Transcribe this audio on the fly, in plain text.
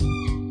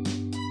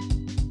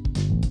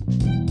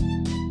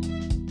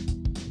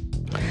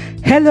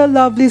Hello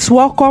lovelies,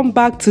 welcome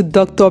back to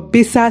Dr.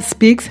 Bisa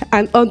Speaks,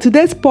 and on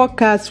today's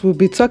podcast we'll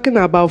be talking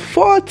about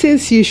 4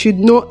 things you should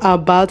know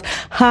about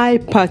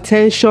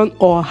hypertension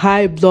or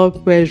high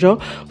blood pressure.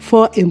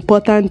 4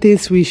 important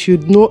things we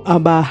should know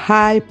about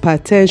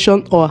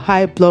hypertension or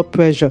high blood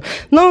pressure.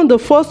 Now the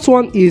first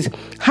one is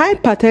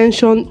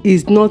hypertension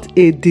is not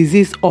a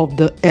disease of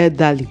the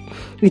elderly.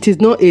 It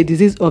is not a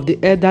disease of the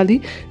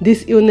elderly.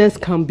 This illness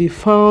can be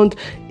found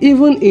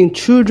even in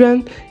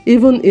children,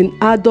 even in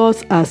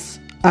adults as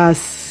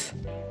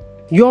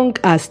young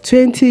as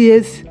 20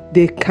 years.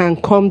 They can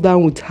come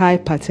down with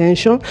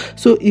hypertension.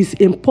 So it's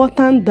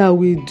important that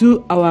we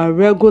do our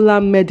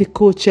regular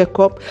medical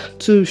checkup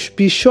to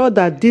be sure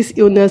that this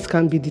illness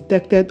can be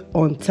detected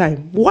on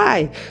time.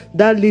 Why?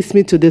 That leads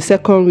me to the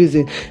second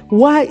reason.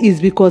 Why is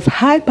because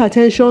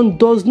hypertension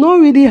does not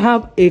really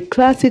have a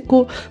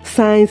classical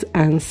signs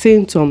and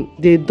symptom.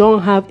 They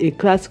don't have a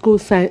classical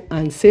sign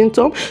and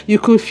symptom. You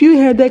could feel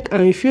headache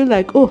and you feel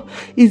like, oh,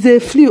 it's a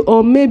flu,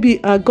 or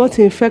maybe I got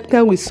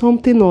infected with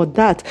something or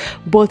that,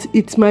 but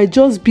it might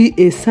just be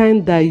a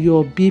sign that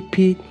your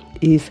BP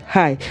is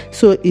high.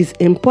 So it's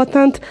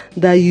important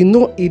that you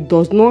know it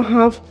does not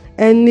have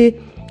any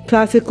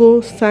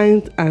classical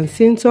signs and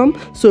symptoms.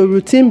 So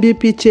routine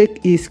BP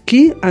check is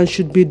key and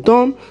should be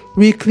done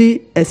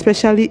weekly,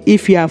 especially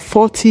if you are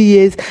 40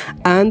 years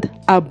and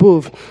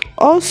above.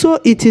 Also,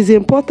 it is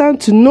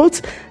important to note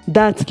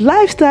that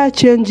lifestyle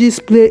changes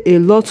play a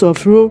lot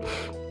of role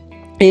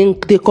in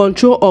the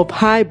control of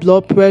high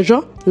blood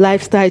pressure.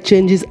 Lifestyle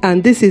changes,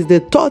 and this is the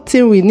third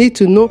thing we need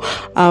to know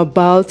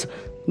about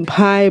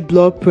high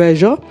blood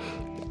pressure.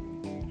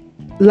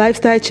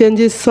 Lifestyle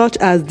changes such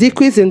as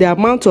decrease in the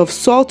amount of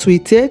salt we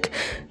take,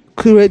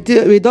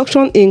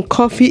 reduction in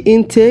coffee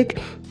intake,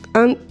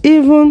 and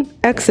even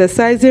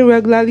exercising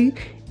regularly,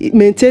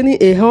 maintaining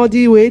a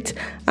healthy weight,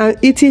 and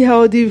eating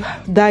healthy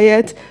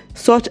diet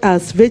such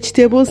as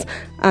vegetables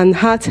and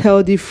heart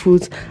healthy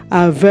foods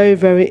are very,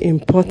 very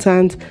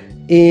important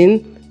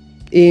in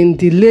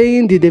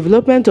delaying the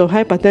development of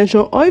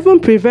hypertension or even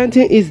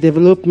preventing its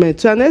development.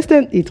 To an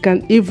extent, it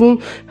can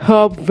even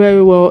help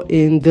very well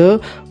in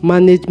the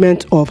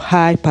management of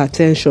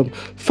hypertension.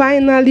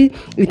 Finally,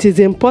 it is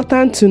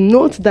important to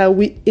note that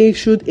we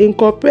should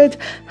incorporate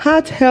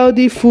heart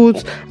healthy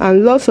foods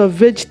and lots of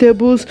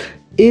vegetables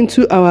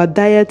into our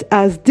diet,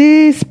 as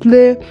these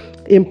play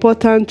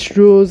important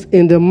roles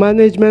in the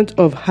management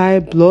of high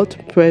blood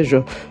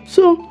pressure.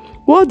 So,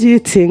 what do you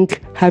think?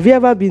 Have you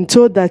ever been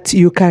told that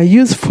you can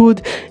use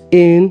food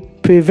in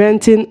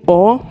preventing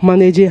or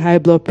managing high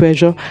blood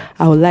pressure?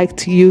 I would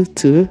like you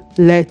to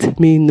let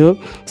me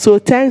know. So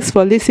thanks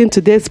for listening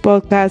to this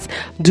podcast.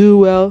 Do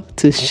well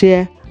to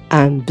share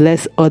and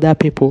bless other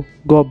people.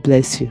 God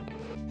bless you.